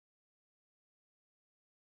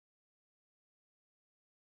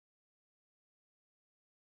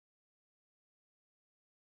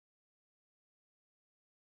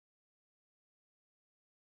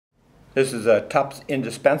This is a Tupp's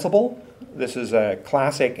Indispensable. This is a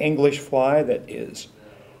classic English fly that is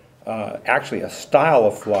actually a style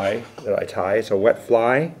of fly that I tie. It's a wet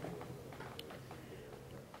fly.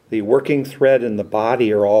 The working thread and the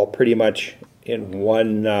body are all pretty much in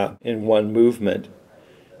one movement.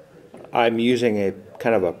 I'm using a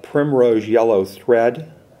kind of a primrose yellow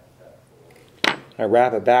thread. I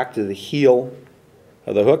wrap it back to the heel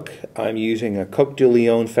of the hook. I'm using a Coq de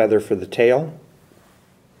Leon feather for the tail.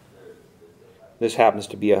 This happens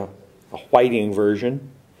to be a whiting version.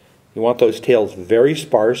 You want those tails very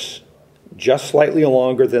sparse, just slightly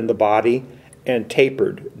longer than the body, and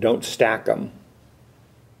tapered. Don't stack them.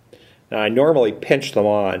 Now I normally pinch them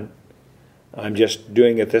on. I'm just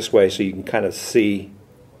doing it this way so you can kind of see.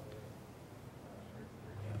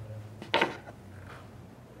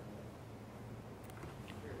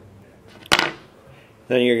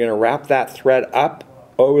 Then you're going to wrap that thread up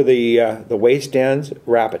over the waist ends,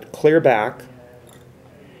 wrap it clear back,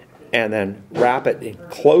 and then wrap it in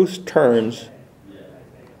close turns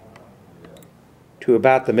to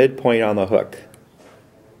about the midpoint on the hook.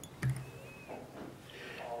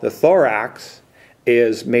 The thorax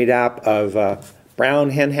is made up of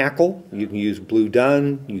brown hen hackle. You can use blue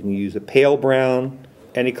dun, you can use a pale brown,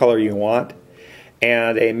 any color you want,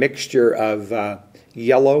 and a mixture of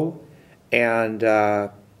yellow and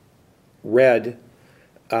red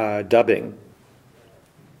dubbing.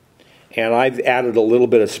 And I've added a little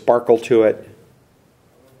bit of sparkle to it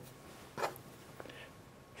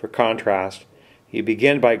for contrast. You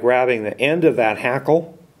begin by grabbing the end of that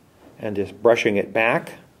hackle and just brushing it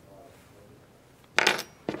back.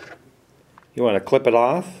 You want to clip it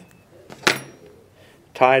off,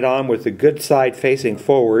 tie it on with the good side facing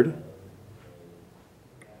forward.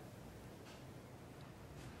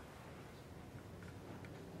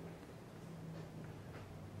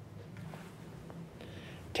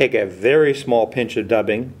 Take a very small pinch of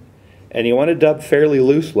dubbing, and you want to dub fairly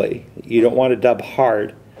loosely. You don't want to dub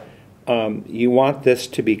hard. You want this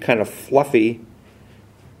to be kind of fluffy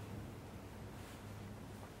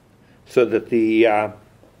so that the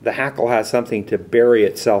hackle has something to bury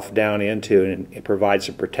itself down into, and it provides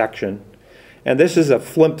some protection. And this is a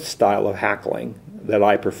Flymph style of hackling that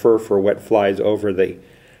I prefer for wet flies over the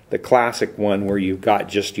classic one where you've got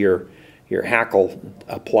just your hackle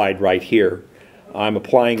applied right here. I'm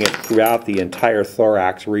applying it throughout the entire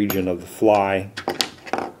thorax region of the fly.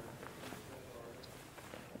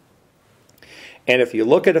 And if you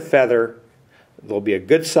look at a feather, there'll be a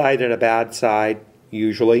good side and a bad side,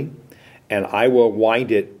 usually, and I will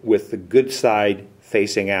wind it with the good side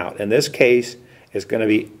facing out. In this case, it's going to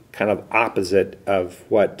be kind of opposite of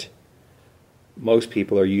what most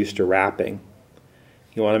people are used to wrapping.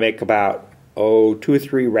 You want to make about, 2 or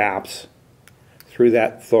 3 wraps through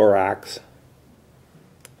that thorax,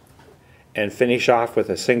 and finish off with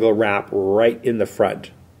a single wrap right in the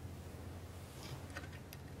front.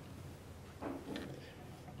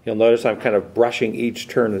 You'll notice I'm kind of brushing each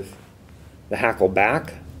turn of the hackle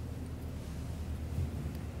back.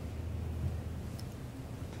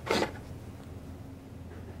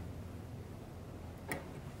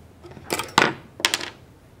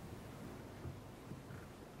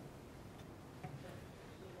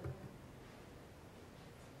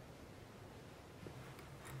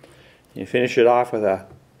 You finish it off with a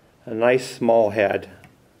nice small head.